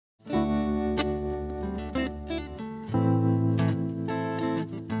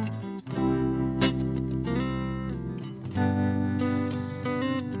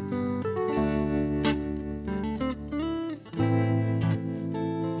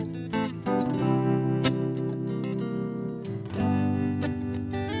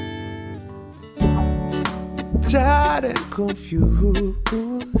tired and confused.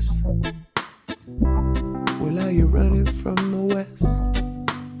 Well, are you running from the West?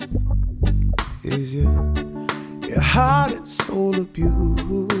 Is your heart and soul abused?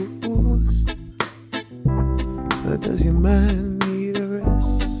 Or does your mind need a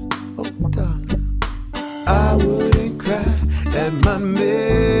rest? Oh, darling, I wouldn't cry at my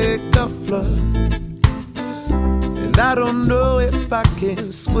makeup flood, and I don't know if I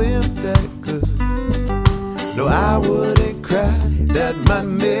can swim that good. No, I wouldn't cry that my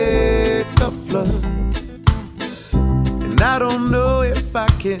makeup flood, and I don't know if I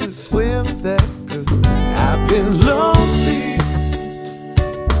can swim that good. I've been lonely,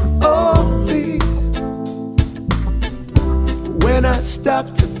 only when I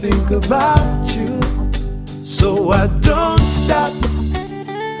stop to think about you. So I don't stop,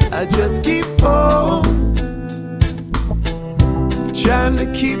 I just keep on trying to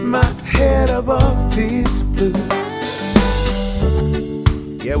keep my head above these blues.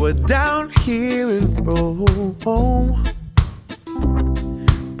 Yeah, we're down here in Rome,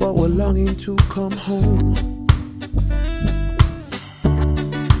 but we're longing to come home.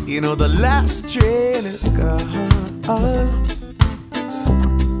 You know the last train is gone,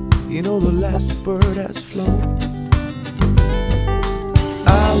 you know the last bird has flown.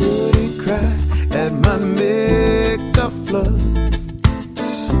 I wouldn't cry at my makeup flood,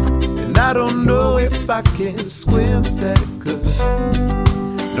 and I don't know if I can swim that good.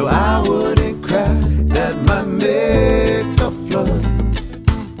 No, I wouldn't cry at my makeup flood,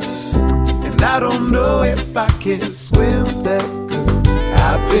 and I don't know if I can swim that good.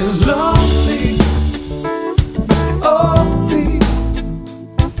 I've been lonely, only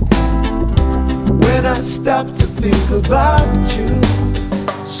when I stop to think about you.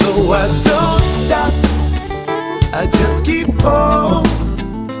 So I don't stop, I just keep on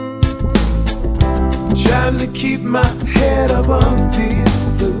trying to keep my head above these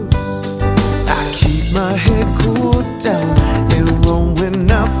blues. I keep my head cool down and run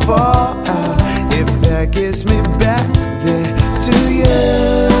when I fall out, if that gets me back there to you.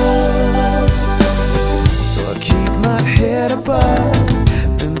 So I keep my head above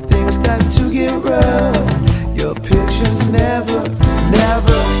when things start to get rough. Your picture's never,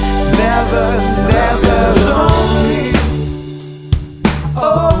 never, never, never lonely,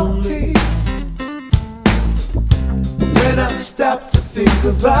 only when I stop to think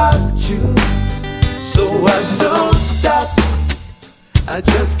about you. So I don't stop, I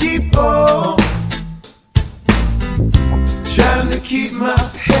just keep on trying to keep my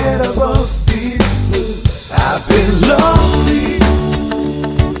head above these blues. I've been lonely,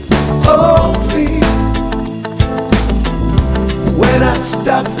 only when I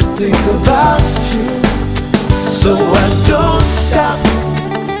stop to think about you. So I don't stop,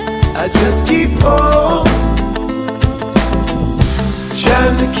 I just keep on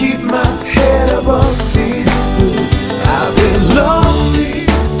trying to keep my head above these blues. I've been lonely,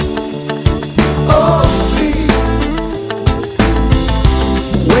 only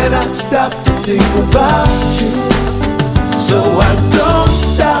when I stop to think about you. So I don't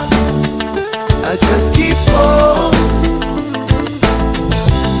stop, I just keep on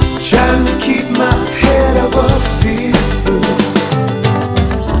trying to keep my head above these blues.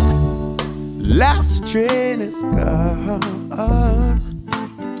 Last train is gone,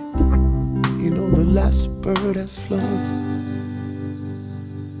 you know the last bird has flown.